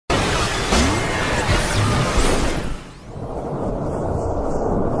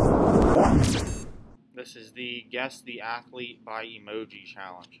This is the Guess the Athlete by Emoji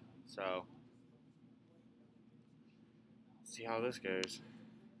challenge. So, let's see how this goes.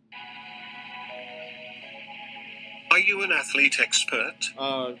 Are you an athlete expert?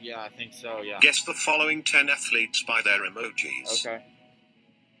 Yeah, I think so, yeah. Guess the following 10 athletes by their emojis. Okay.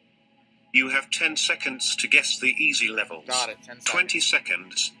 You have 10 seconds to guess the easy levels. Got it, 10 seconds. 20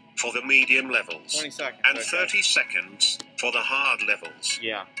 seconds for the medium levels. 20 seconds, and okay. 30 seconds for the hard levels.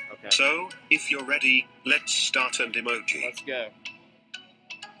 Yeah, okay. So, if you're ready, let's start an emoji. Let's go.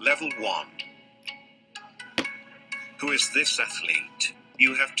 Level 1. Who is this athlete?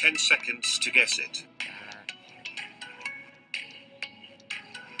 You have 10 seconds to guess it.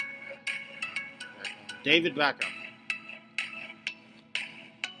 David Beckham.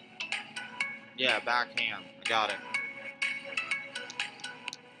 Yeah, backhand. I got it.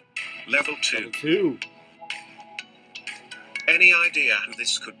 Level 2. Level 2. Any idea who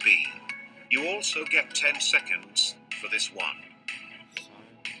this could be? You also get 10 seconds for this one.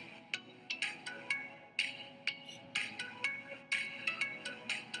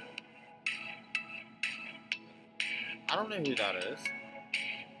 I don't know who that is.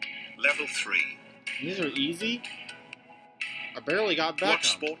 Level 3. These are easy. I barely got Beckham. What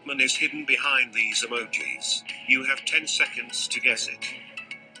sportman is hidden behind these emojis? You have 10 seconds to guess it.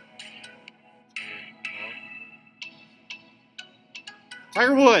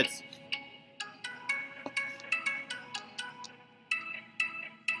 Tiger Woods.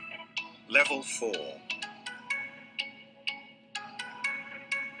 Level 4.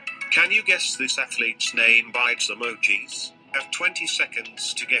 Can you guess this athlete's name by its emojis? Have 20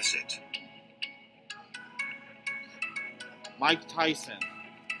 seconds to guess it. Mike Tyson.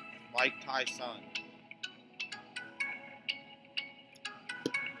 Mike Tyson.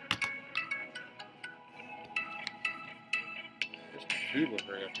 There's my food will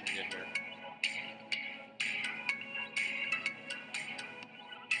hurry up and get here.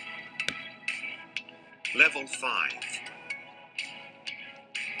 Level 5.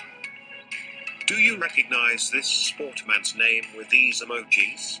 Do you recognize this sportman's name with these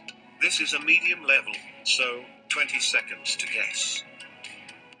emojis? This is a medium level, so 20 seconds to guess.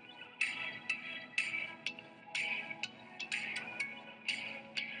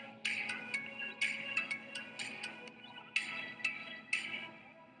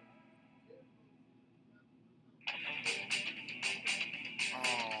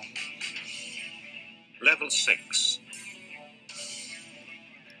 Level 6.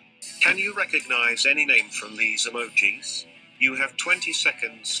 Can you recognize any name from these emojis? You have 20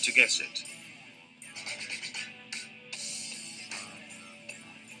 seconds to guess it.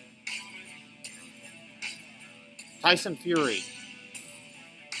 Tyson Fury.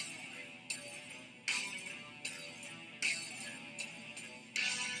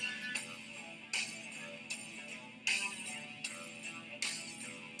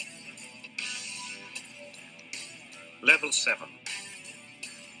 Level 7.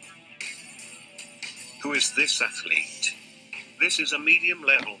 Who is this athlete? This is a medium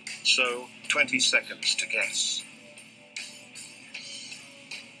level, so 20 seconds to guess.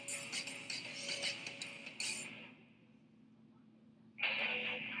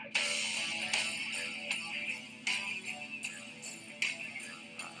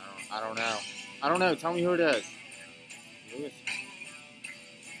 I don't know. I don't know. Tell me who it is. Lewis.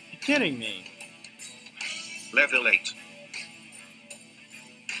 You're kidding me. Level 8.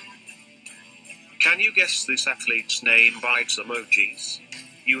 Can you guess this athlete's name by its emojis?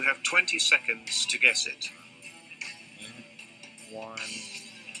 You have 20 seconds to guess it. One.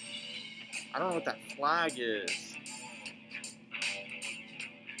 I don't know what that flag is.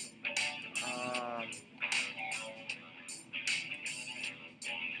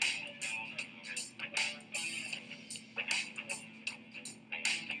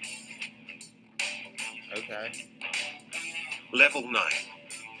 Okay. Level 9.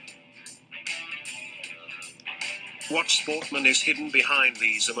 What sportman is hidden behind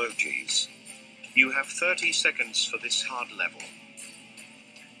these emojis? You have 30 seconds for this hard level.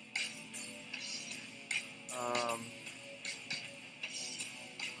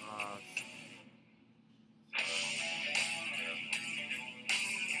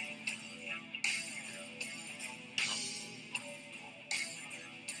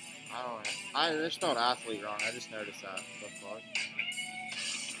 They spelled athlete wrong. I just noticed that. What the fuck?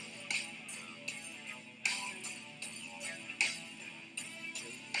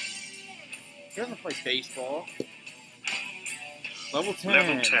 He doesn't play baseball. Level 10.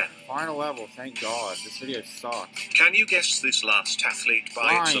 Level 10. Final level. Thank God. This video sucks. Can you guess this last athlete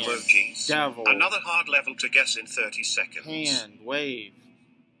by its Lion, emojis? devil, Another hard level to guess in 30 seconds. hand, wave,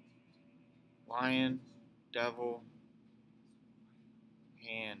 lion, Devil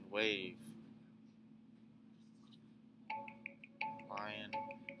hand wave. Lion.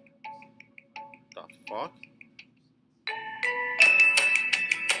 The fuck?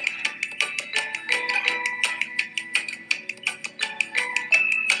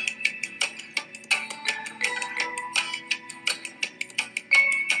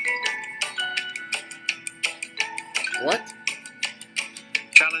 What?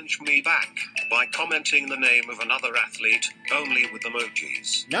 Challenge me back by commenting the name of another athlete, only with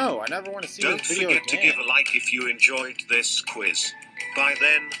emojis. No, I never want to see Don't this video forget again. to give a like if you enjoyed this quiz. By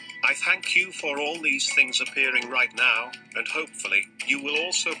then, I thank you for all these things appearing right now, and hopefully, you will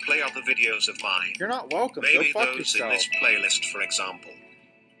also play other videos of mine. You're not welcome. Maybe Go fuck those yourself. in this playlist, for example.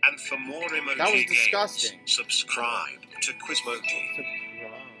 And for more emoji That was games, disgusting. subscribe to Quizmoji.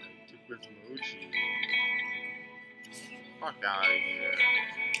 Subscribe to Quizmoji. Fuck out of here.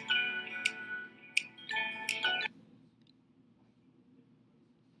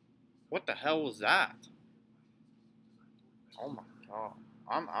 What the hell was that? Oh my god.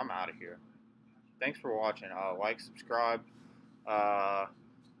 I'm out of here. Thanks for watching. Like, subscribe. What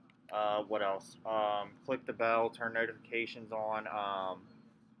else? Click the bell, turn notifications on. I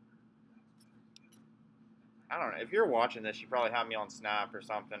don't know. If you're watching this, you probably have me on Snap or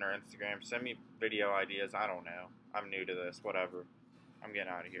something, or Instagram. Send me video ideas. I don't know. I'm new to this. Whatever. I'm getting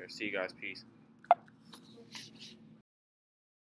out of here. See you guys. Peace.